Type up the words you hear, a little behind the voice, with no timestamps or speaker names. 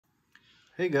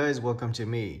Hey guys, welcome to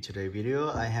me. Today's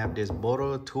video, I have this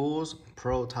Boulder Tools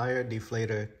Pro Tire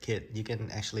Deflator Kit. You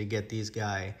can actually get these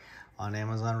guys on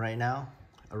Amazon right now,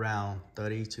 around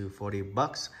 30 to 40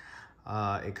 bucks.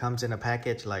 It comes in a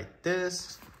package like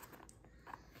this.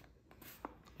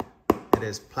 It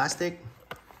is plastic.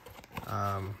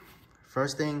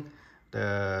 First thing,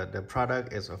 the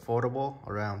product is affordable,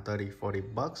 around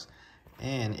 30-40 bucks.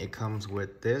 And it comes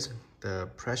with this, the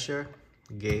pressure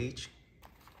gauge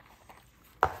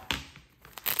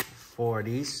for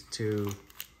these to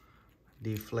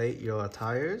deflate your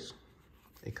tires.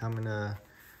 They come in a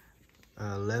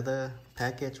leather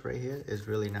package right here. It's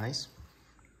really nice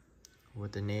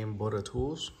with the name Boulder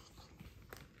Tools.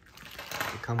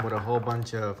 They come with a whole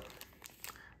bunch of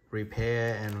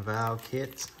repair and valve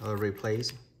kits or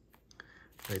replace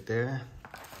right there,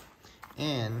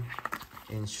 and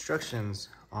instructions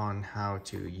on how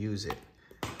to use it.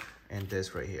 And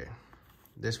this right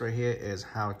here is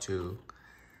how to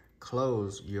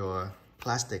close your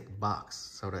plastic box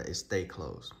so that it stay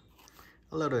closed.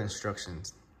 A little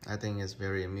instructions. I think it's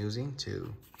very amusing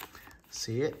to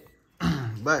see it.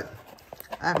 But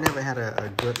I've never had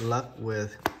a good luck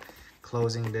with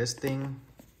closing this thing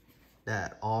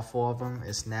that all four of them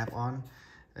is snap on.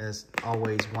 There's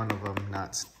always one of them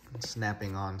not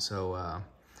snapping on, so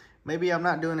maybe I'm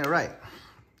not doing it right.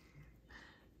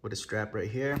 With a strap right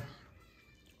here.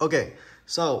 Okay,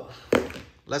 so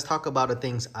let's talk about the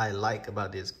things I like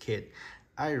about this kit.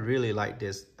 I really like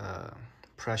this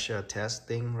pressure test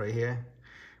thing right here.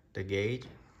 The gauge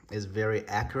is very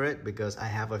accurate because I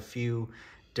have a few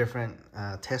different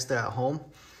testers at home,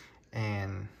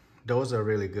 and those are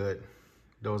really good.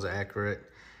 Those are accurate.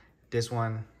 This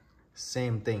one,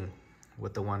 same thing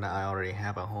with the one that I already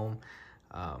have at home.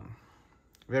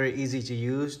 Very easy to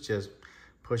use. Just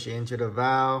push it into the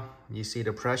valve. You see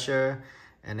the pressure.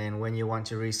 And then when you want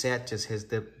to reset, just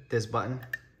hit this button.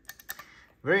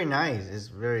 Very nice. It's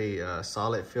very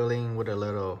solid feeling with a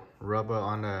little rubber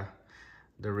on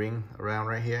the ring around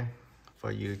right here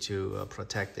for you to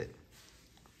protect it.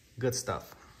 Good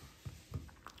stuff.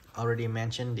 Already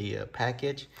mentioned the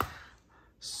package.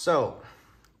 So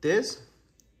this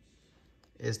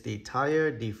is the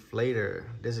tire deflator.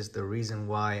 This is the reason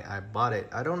why I bought it.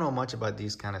 I don't know much about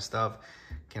these kind of stuff.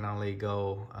 Can only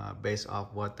go based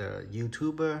off what the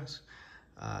YouTubers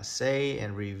say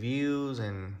and reviews,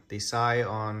 and decide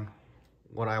on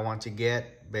what I want to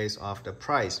get based off the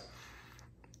price.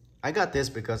 I got this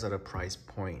because of the price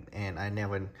point, and I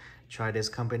never tried this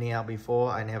company out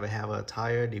before. I never have a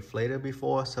tire deflator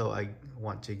before, so I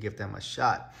want to give them a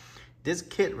shot. This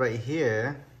kit right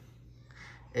here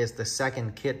is the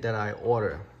second kit that I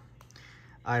ordered.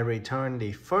 I returned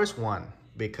the first one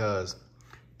because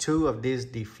two of these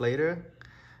deflator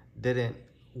didn't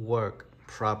work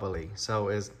properly. So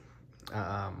it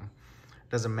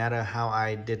doesn't matter how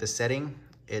I did the setting,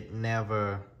 it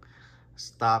never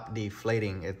stopped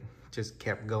deflating. It just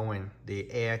kept going. The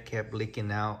air kept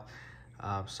leaking out.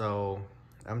 So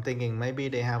I'm thinking maybe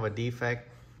they have a defect,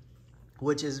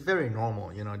 which is very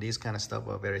normal. You know, these kind of stuff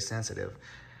are very sensitive.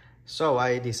 So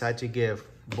I decided to give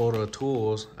Boulder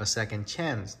Tools a second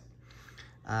chance.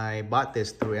 I bought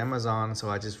this through Amazon, so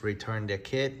I just returned their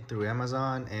kit through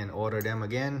Amazon and ordered them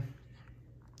again.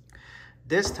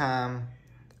 This time,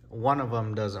 one of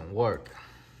them doesn't work.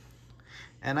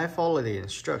 And I follow the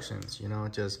instructions, you know,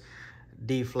 just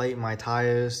deflate my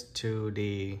tires to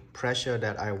the pressure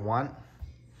that I want,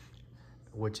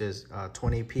 which is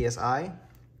 20 PSI.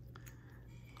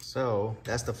 So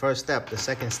that's the first step. The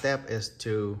second step is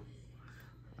to,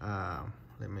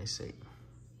 let me see.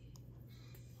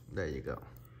 There you go.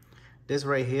 This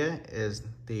right here is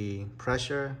the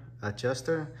pressure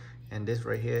adjuster, and this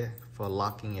right here for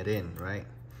locking it in, right?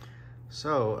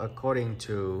 So according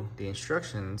to the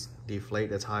instructions, deflate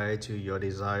the tire to your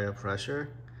desired pressure,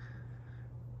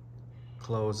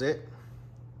 close it,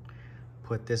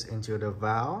 put this into the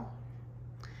valve,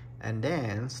 and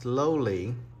then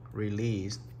slowly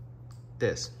release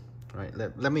this, right?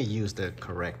 Let me use the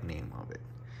correct name of it.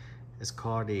 It's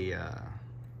called the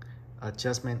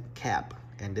adjustment cap,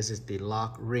 and this is the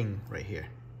lock ring right here.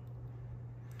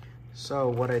 So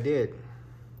what I did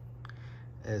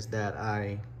is that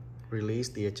I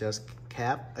released the adjust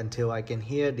cap until I can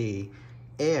hear the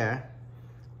air,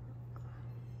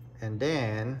 and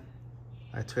then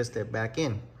I twist it back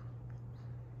in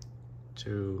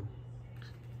to,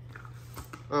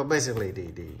 well, basically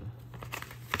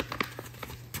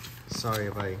sorry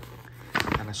if I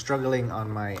kind of struggling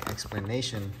on my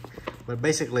explanation, but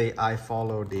basically I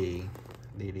follow the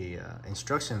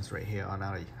instructions right here on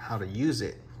how to use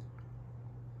it,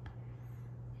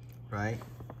 right?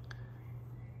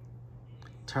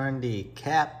 turn the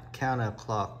cap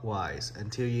counterclockwise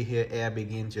until you hear air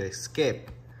begin to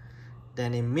escape.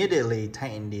 Then immediately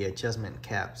tighten the adjustment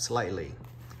cap slightly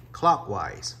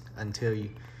clockwise until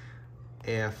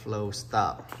airflow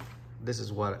stop. This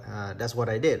is what that's what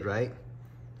I did, right?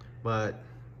 But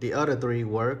the other three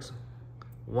works.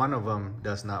 One of them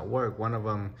does not work. One of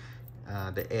them,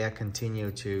 the air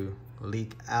continue to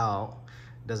leak out.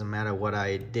 Doesn't matter what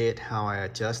I did, how I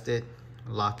adjust it,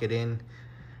 lock it in,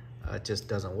 it just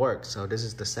doesn't work. So this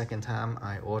is the second time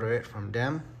I order it from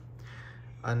them.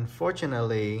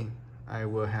 Unfortunately, I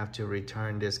will have to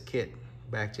return this kit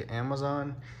back to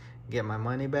Amazon, get my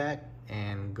money back,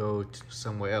 and go to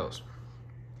somewhere else,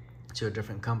 to a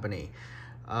different company.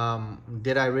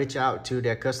 Did I reach out to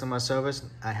their customer service?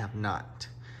 I have not.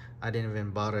 I didn't even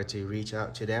bother to reach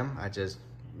out to them. I just,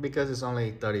 because it's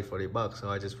only 30-40 bucks, so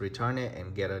I just return it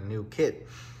and get a new kit.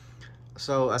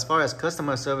 So as far as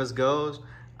customer service goes,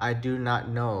 I do not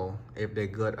know if they're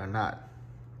good or not.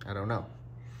 I don't know.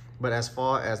 But as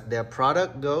far as their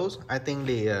product goes, I think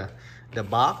the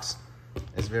box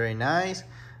is very nice.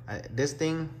 This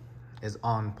thing is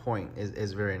on point.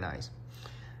 Is very nice.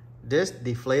 This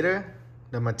deflator,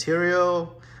 the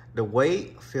material, the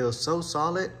weight feels so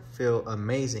solid, feel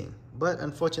amazing. But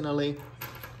unfortunately,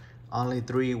 only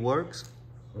 3 works,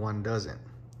 1 doesn't.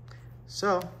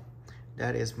 So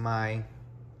that is my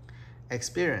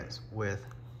experience with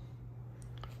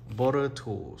Boulder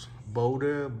tools.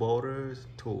 Boulder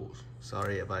tools.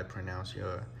 Sorry if I pronounce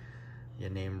your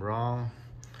name wrong,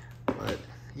 but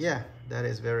yeah, that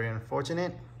is very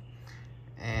unfortunate.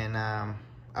 And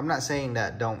I'm not saying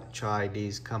that don't try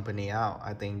these company out.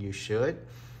 I think you should.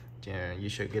 Yeah, you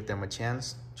should give them a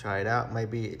chance. Try it out.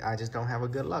 Maybe I just don't have a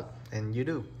good luck, and you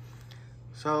do.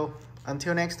 So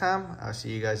until next time, I'll see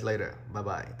you guys later. Bye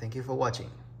bye. Thank you for watching.